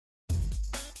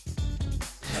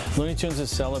Looney Tunes is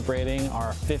celebrating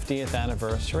our 50th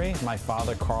anniversary. My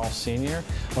father, Karl Sr.,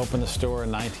 opened the store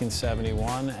in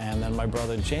 1971, and then my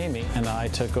brother Jamie and I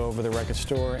took over the record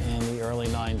store in the early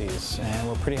 90s. And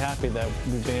we're pretty happy that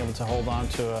we've been able to hold on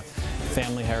to a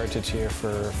family heritage here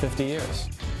for 50 years.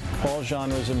 All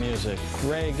genres of music: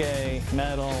 reggae,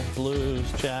 metal, blues,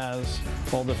 jazz,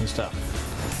 all different stuff.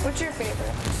 What's your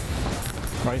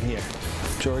favorite? Right here,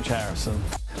 George Harrison.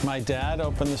 My dad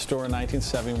opened the store in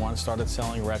 1971, started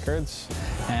selling records,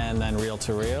 and then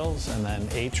reel-to-reels, and then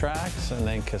 8-tracks, and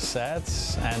then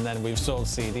cassettes, and then we've sold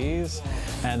CDs,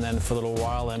 and then for a little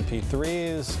while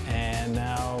MP3s, and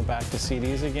now back to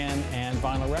CDs again, and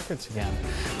vinyl records again.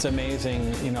 It's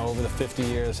amazing, you know, over the 50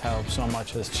 years how so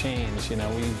much has changed. You know,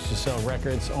 we used to sell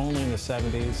records only in the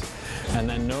 70s, and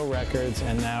then no records,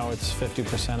 and now it's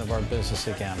 50% of our business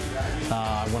again.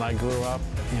 When I grew up,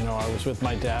 you know, I was with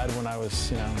my dad when I was,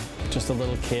 you know, just a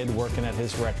little kid working at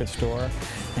his record store,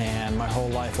 and my whole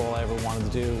life all I ever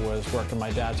wanted to do was work in my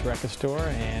dad's record store,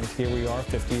 and here we are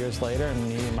 50 years later, and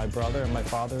me and my brother and my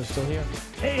father are still here.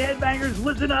 Hey headbangers,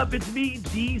 listen up, it's me,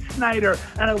 Dee Snider,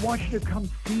 and I want you to come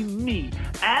see me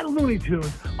at Looney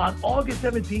Tunes on August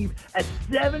 17th at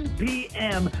 7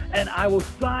 p.m. and I will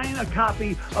sign a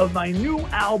copy of my new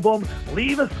album,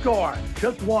 Leave a Scar.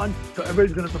 Just one, so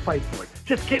everybody's gonna have to fight for it.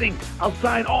 Just kidding, I'll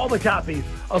sign all the copies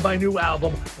of my new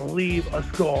album, Leave a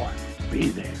Scar. Be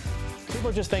there.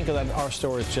 People just think that our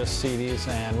store is just CDs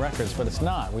and records, but it's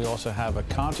not. We also have a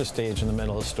concert stage in the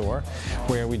middle of the store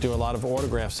where we do a lot of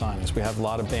autograph signings. We have a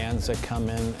lot of bands that come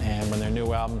in, and when their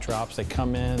new album drops, they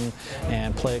come in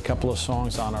and play a couple of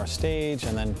songs on our stage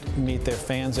and then meet their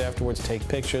fans afterwards, take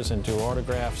pictures and do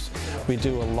autographs. We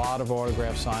do a lot of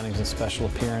autograph signings and special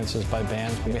appearances by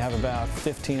bands. We have about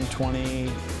 15,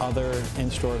 20 other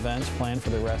in-store events planned for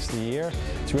the rest of the year.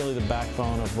 It's really the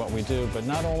backbone of what we do, but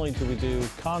not only do we do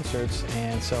concerts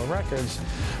and sell records,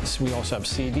 we also have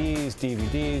CDs,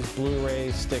 DVDs,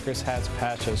 Blu-rays, stickers, hats,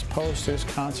 patches, posters,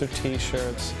 concert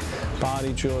t-shirts,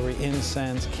 body jewelry,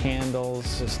 incense,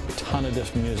 candles, just a ton of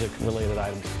different music-related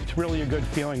items. It's really a good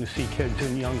feeling to see kids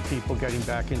and young people getting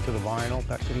back into the vinyl,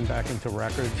 getting back into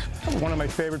records. One of my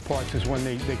favorite parts is when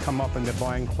they come up and they're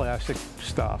buying classic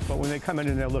stuff, but when they come in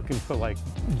and they're looking for like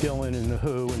Dylan and The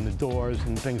Who and The Doors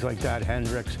and things like that,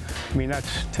 Hendrix, I mean,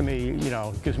 that's, to me, you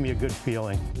know, gives me a good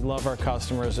feeling. We love our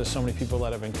customers. There's so many people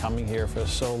that have been coming here for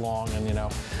so long, and you know,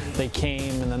 they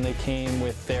came and then they came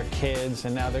with their kids,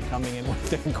 and now they're coming in with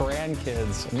their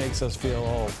grandkids. It makes us feel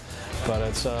old, but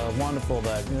it's wonderful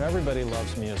that, you know, everybody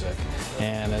loves music,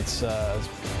 and it's a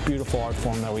beautiful art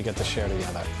form that we get to share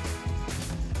together.